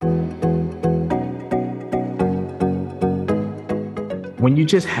when you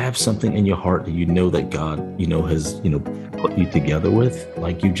just have something in your heart that you know that God, has, put you together with,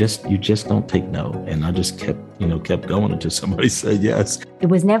 like you just don't take no. And I just kept going until somebody said yes. It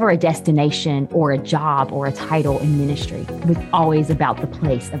was never a destination or a job or a title in ministry. It was always about the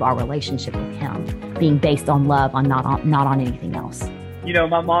place of our relationship with Him, being based on love, not on anything else.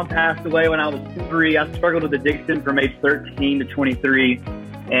 My mom passed away when I was 3. I struggled with addiction from age 13 to 23.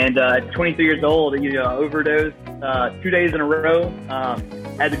 And at 23 years old, overdosed 2 days in a row,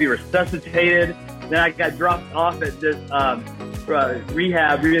 had to be resuscitated. Then I got dropped off at this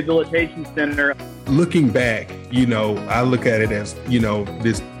rehabilitation center. Looking back, I look at it as,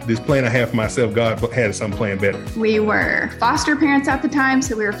 this plan I have for myself, God had some plan better. We were foster parents at the time,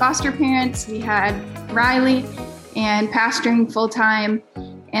 so we were foster parents. We had Riley and pastoring full time.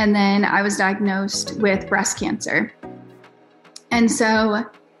 And then I was diagnosed with breast cancer. And so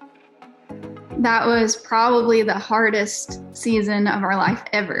that was probably the hardest season of our life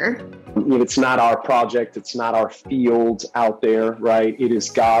ever. It's not our project. It's not our field out there, right? It is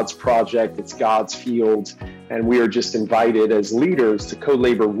God's project. It's God's field. And we are just invited as leaders to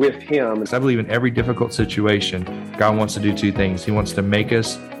co-labor with Him. I believe in every difficult situation, God wants to do 2 things. He wants to make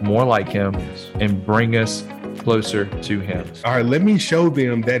us more like Him and bring us closer to Him. All right, let me show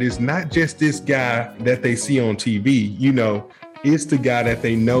them that it's not just this guy that they see on TV, it's the guy that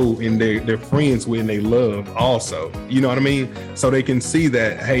they know and they're friends with and they love also. You know what I mean? So they can see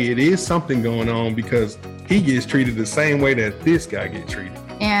that, hey, it is something going on because he gets treated the same way that this guy gets treated.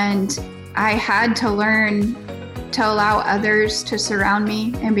 And I had to learn to allow others to surround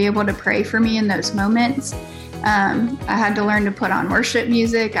me and be able to pray for me in those moments. I had to learn to put on worship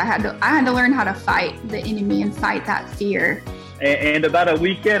music. I had to learn how to fight the enemy and fight that fear. And about a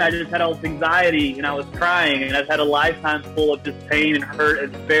weekend, I just had all this anxiety and I was crying, and I've had a lifetime full of just pain and hurt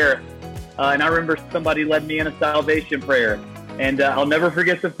and despair. And I remember somebody led me in a salvation prayer, and I'll never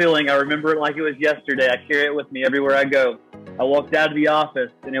forget the feeling. I remember it like it was yesterday. I carry it with me everywhere I go. I walked out of the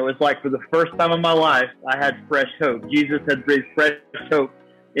office, and it was like for the first time in my life, I had fresh hope. Jesus had breathed fresh hope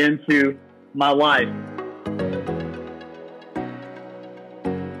into my life.